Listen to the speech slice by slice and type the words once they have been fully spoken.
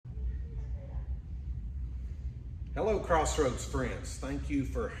Hello, Crossroads friends. Thank you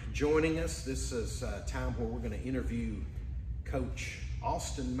for joining us. This is a time where we're going to interview Coach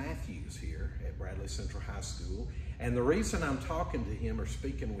Austin Matthews here at Bradley Central High School. And the reason I'm talking to him or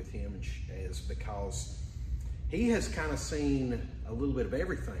speaking with him is because he has kind of seen a little bit of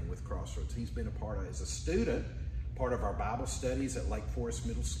everything with Crossroads. He's been a part of, as a student, part of our Bible studies at Lake Forest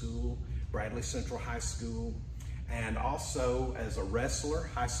Middle School, Bradley Central High School, and also as a wrestler,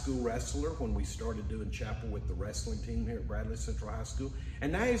 high school wrestler, when we started doing chapel with the wrestling team here at Bradley Central High School.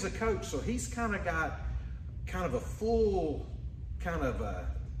 And now he's a coach, so he's kind of got a full,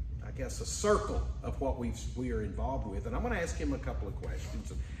 a circle of what we are involved with. And I'm going to ask him a couple of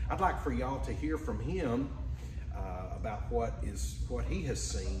questions. I'd like for y'all to hear from him about what he has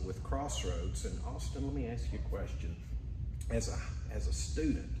seen with Crossroads. And Austin, let me ask you a question. As a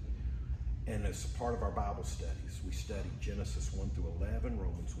student, and as a part of our Bible studies, we study Genesis 1 through 11,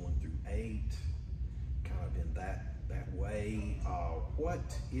 Romans 1 through 8, kind of in that way. What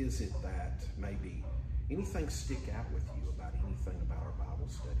is it that maybe, anything stick out with you about anything about our Bible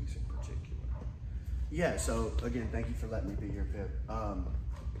studies in particular? Yeah, so again, thank you for letting me be here, Pip.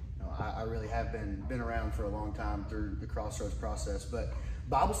 I really have been around for a long time through the Crossroads process, but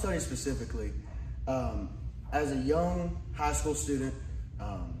Bible studies specifically, as a young high school student,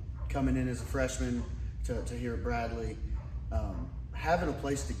 coming in as a freshman to here at Bradley, having a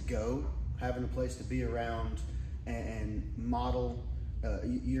place to go, having a place to be around and model,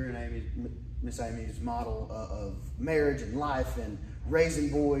 your and Amy, Miss Amy's model of marriage and life and raising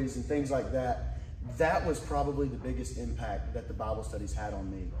boys and things like that. That was probably the biggest impact that the Bible studies had on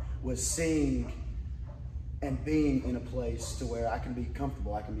me, was seeing and being in a place to where I can be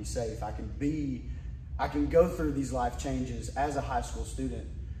comfortable, I can be safe, I can go through these life changes as a high school student,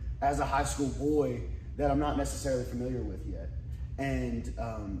 as a high school boy that I'm not necessarily familiar with yet. And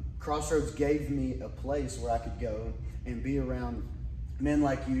Crossroads gave me a place where I could go and be around men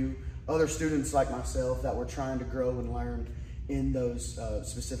like you, other students like myself that were trying to grow and learn in those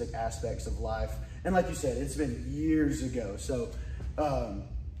specific aspects of life. And like you said, it's been years ago. So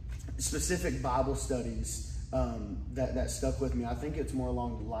specific Bible studies that stuck with me, I think it's more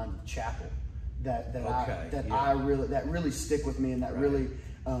along the lines of chapel that really stick with me, and that really,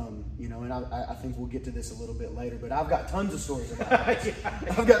 and I think we'll get to this a little bit later, but I've got tons of stories about this.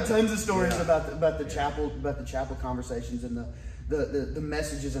 I've got tons of stories about the chapel conversations and the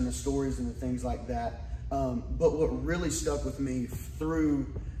messages and the stories and the things like that. But what really stuck with me through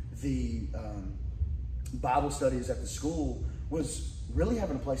the Bible studies at the school was really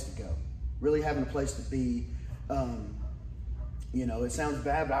having a place to go, really having a place to be. It sounds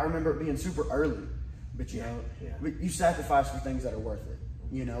bad, but I remember it being super early. But you sacrifice for things that are worth it.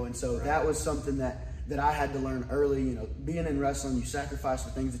 And so that was something that I had to learn early. Being in wrestling, you sacrifice for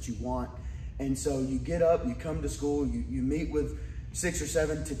things that you want. And so you get up, you come to school, you meet with 6 or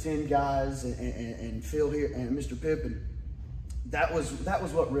 7 to 10 guys and Phil here and Mr. Pip, and that was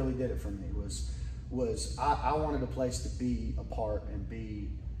what really did it for me. Was I wanted a place to be a part and be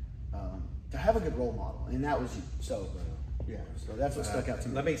to have a good role model, and that was you. So. So that's what stuck out to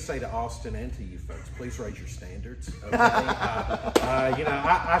me. Let me say to Austin and to you folks, please raise your standards. Okay?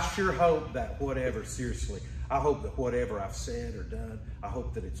 I sure hope that I hope that whatever I've said or done, I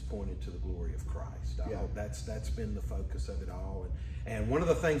hope that it's pointed to the glory of Christ. I hope that's been the focus of it all. And one of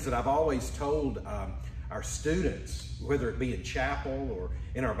the things that I've always told our students, whether it be in chapel or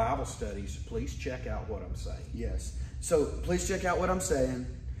in our Bible studies, please check out what I'm saying. Yes. So please check out what I'm saying.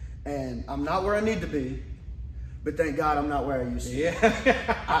 And I'm not where I need to be, but thank God I'm not where I used to be.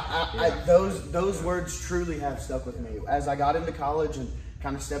 Those words truly have stuck with me. As I got into college and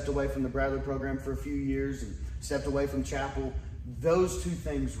kind of stepped away from the Bradley program for a few years and stepped away from chapel, those two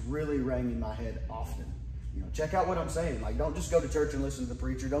things really rang in my head often. Check out what I'm saying. Like, don't just go to church and listen to the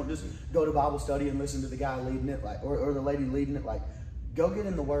preacher. Don't just go to Bible study and listen to the guy leading it, or the lady leading it. Like, go get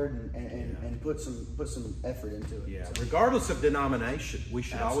in the Word and put some effort into it. Yeah. Regardless of denomination, we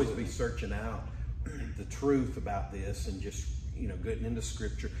should always be searching out the truth about this and just getting into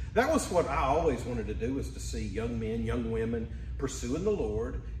Scripture. That was what I always wanted to do, is to see young men, young women pursuing the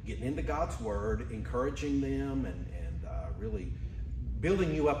Lord, getting into God's Word, encouraging them, and really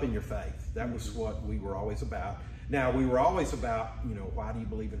building you up in your faith. That was what we were always about. Now, we were always about, why do you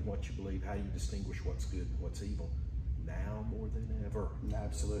believe in what you believe? How do you distinguish what's good and what's evil? Now more than ever.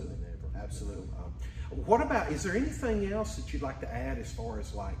 Absolutely. More than ever. Absolutely. What about, is there anything else that you'd like to add as far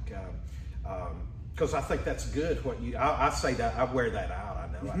as because I think that's good. I say that, I wear that out. I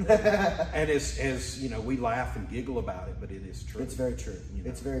know. And as we laugh and giggle about it, but it is true. It's very true.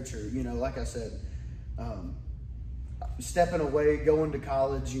 It's very true. Like I said, stepping away, going to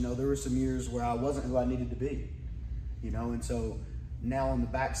college, there were some years where I wasn't who I needed to be. you know. And so now on the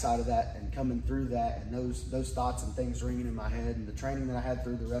backside of that and coming through that and those thoughts and things ringing in my head, and the training that I had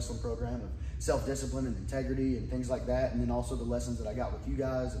through the wrestling program of self-discipline and integrity and things like that, and then also the lessons that I got with you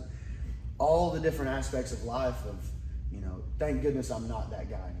guys and all the different aspects of life of, you know, thank goodness I'm not that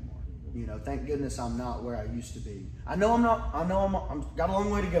guy anymore. You know, thank goodness I'm not where I used to be. I know I'm got a long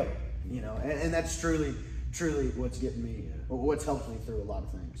way to go, you know, and that's truly what's getting me, what's helped me through a lot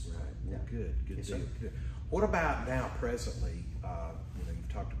of things. Right. Yeah. Good Yes, deal. sir. Good. What about now, presently? You know,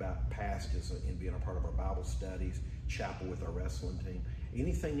 you've talked about past in being a part of our Bible studies, chapel with our wrestling team.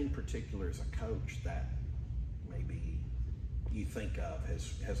 Anything in particular as a coach that maybe you think of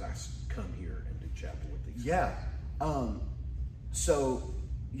as I come here and do chapel with these? Yeah. So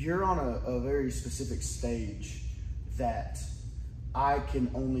you're on a very specific stage that I can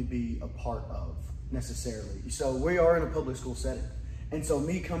only be a part of necessarily. So we are in a public school setting. And so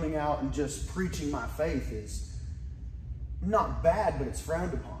me coming out and just preaching my faith is not bad, but it's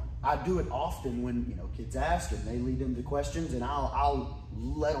frowned upon. I do it often when, you know, kids ask and they lead into questions, and I'll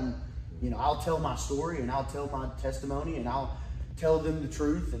let them, you know, I'll tell my story and I'll tell my testimony and I'll tell them the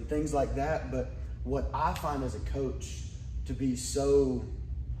truth and things like that. But what I find as a coach to be so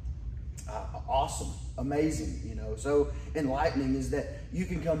awesome, amazing, you know, so enlightening is that you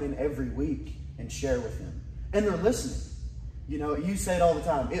can come in every week and share with them, and they're listening. You know, you say it all the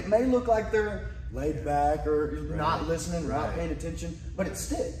time. It may look like they're laid back or not listening or not paying attention, but it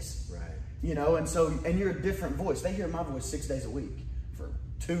sticks. Right. You know, and you're a different voice. They hear my voice 6 days a week for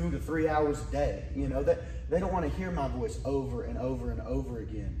 2 to 3 hours a day. You know, that they don't want to hear my voice over and over and over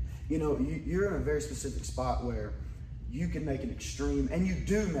again. You know, you're in a very specific spot where you can make an extreme, and you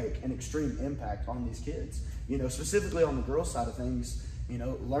do make an extreme impact on these kids. You know, specifically on the girls' side of things, you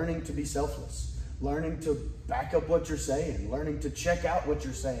know, learning to be selfless, learning to back up what you're saying, learning to check out what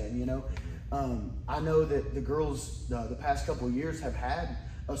you're saying, you know. I know that the girls the past couple of years have had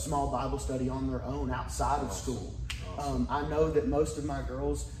a small Bible study on their own outside of school. Awesome. I know that most of my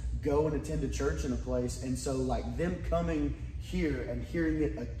girls go and attend a church in a place, and so like them coming here and hearing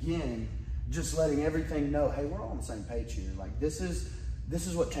it again, just letting everything know, hey, we're all on the same page here. Like this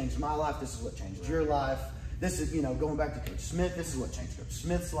is what changed my life. This is what changed your life. This is, you know, going back to Coach Smith, this is what changed Coach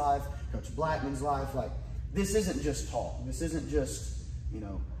Smith's life, Coach Blackman's life. Like, this isn't just talk. This isn't just, you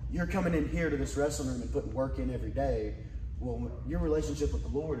know, you're coming in here to this wrestling room and putting work in every day. Well, your relationship with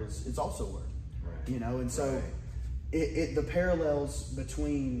the Lord is also work, you know? And so the parallels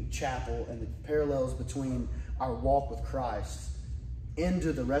between chapel and the parallels between our walk with Christ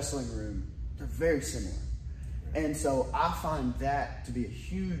into the wrestling room, they're very similar. And so I find that to be a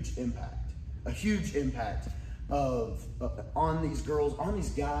huge impact of on these girls, on these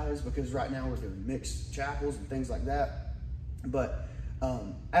guys, because right now we're doing mixed chapels and things like that. But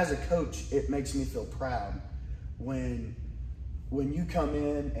as a coach, it makes me feel proud when you come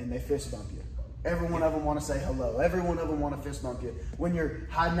in and they fist bump you. Every one of them want to say hello. Every one of them want to fist bump you. When you're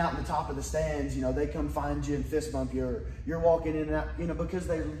hiding out in the top of the stands, you know, they come find you and fist bump you, or you're walking in and out, you know, because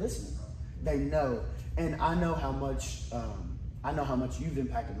they're listening. They know. And I know how much you've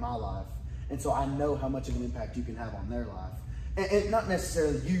impacted my life. And so I know how much of an impact you can have on their life. And not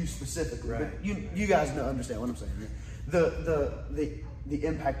necessarily you specifically, but you guys understand what I'm saying here. The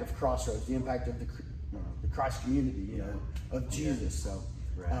impact of Crossroads, the impact of the Christ community, you know, of Jesus. So,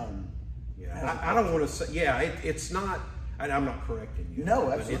 I don't want to say, it's not, and I'm not correcting you.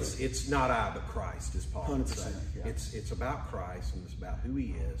 No, absolutely. But it's not I, but Christ, as Paul would say. 100%, yeah. It's about Christ, and it's about who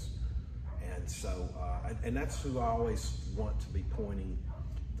he is. And so, and that's who I always want to be pointing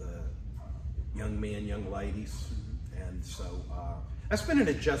the young men, young ladies. And so, that's been an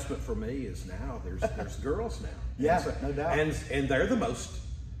adjustment for me, is now there's girls now. Yeah, so, no doubt. And they're the most,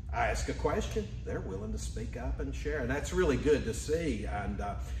 I ask a question, they're willing to speak up and share. And that's really good to see. And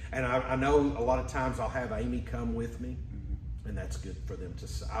I know a lot of times I'll have Amy come with me, and that's good for them to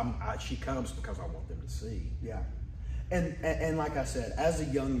see. She comes because I want them to see. Yeah. And like I said, as a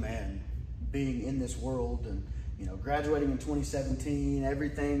young man, being in this world and, you know, graduating in 2017,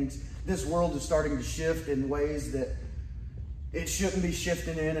 this world is starting to shift in ways that it shouldn't be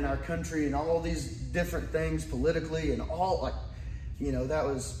shifting in our country, and all these different things politically and all, like, you know,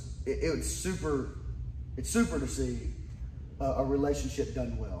 it's super to see a relationship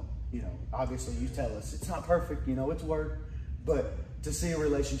done well. You know, obviously you tell us it's not perfect, you know, it's work, but to see a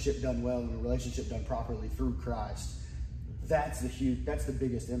relationship done well and a relationship done properly through Christ, that's the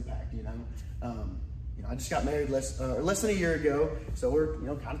biggest impact, you know. You know, I just got married less than a year ago, so we're, you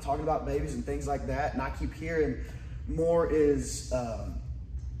know, kind of talking about babies and things like that, and I keep hearing more is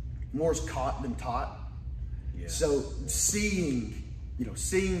caught than taught. Yeah. So seeing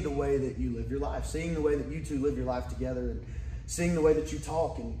seeing the way that you live your life, seeing the way that you two live your life together, and seeing the way that you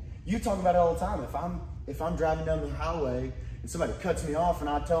talk. And you talk about it all the time. If I'm driving down the highway and somebody cuts me off and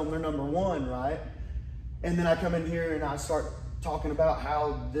I tell them they're number one, right? And then I come in here and I start talking about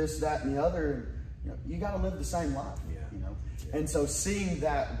how this, that, and the other. You got to live the same life, Yeah. And so seeing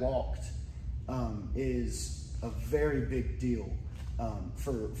that walked is a very big deal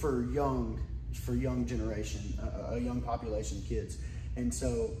for young generation, a young population of kids. And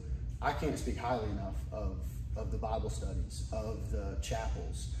so I can't speak highly enough of the Bible studies, of the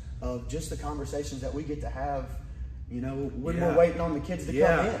chapels, of just the conversations that we get to have, when we're waiting on the kids to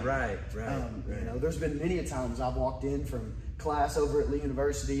come in. Right. There's been many a times I've walked in from class over at Lee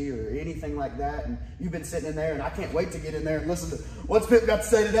University or anything like that, and you've been sitting in there, and I can't wait to get in there and listen to what's Pip got to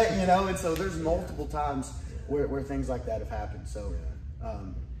say today, And so there's multiple times where things like that have happened. So,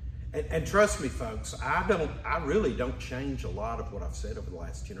 and trust me, folks, I really don't change a lot of what I've said over the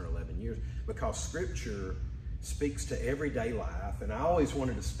last 10 or 11 years, because Scripture speaks to everyday life, and I always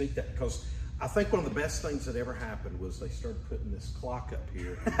wanted to speak that, because I think one of the best things that ever happened was they started putting this clock up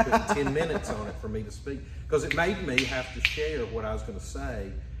here and putting 10 minutes on it for me to speak, because it made me have to share what I was going to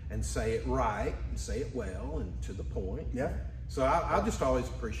say and say it right and say it well and to the point. Yeah. So I just always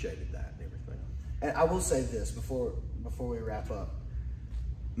appreciated that and everything. And I will say this before we wrap up.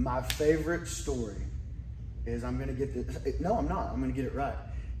 My favorite story is, I'm going to get this. No, I'm not. I'm going to get it right.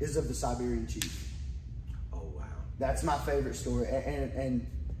 Is of the Siberian chief. Oh, wow. That's my favorite story. And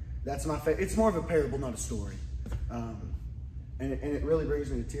that's my favorite. It's more of a parable, not a story. And it really brings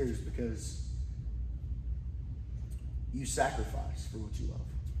me to tears, because you sacrifice for what you love.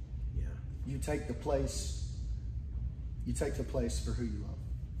 Yeah. You take the place for who you love.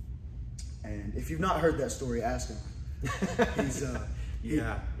 And if you've not heard that story, ask him. He's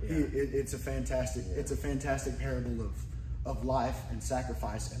it's a fantastic parable of life and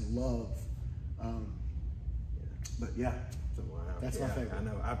sacrifice and love. But yeah. Wow. That's my favorite. I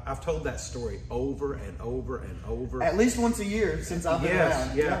know. I've told that story over and over and over. At least once a year since I've been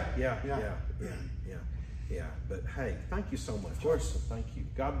around. Yeah. But hey, thank you so much. Of course. Thank you.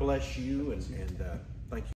 God bless you, and thank you.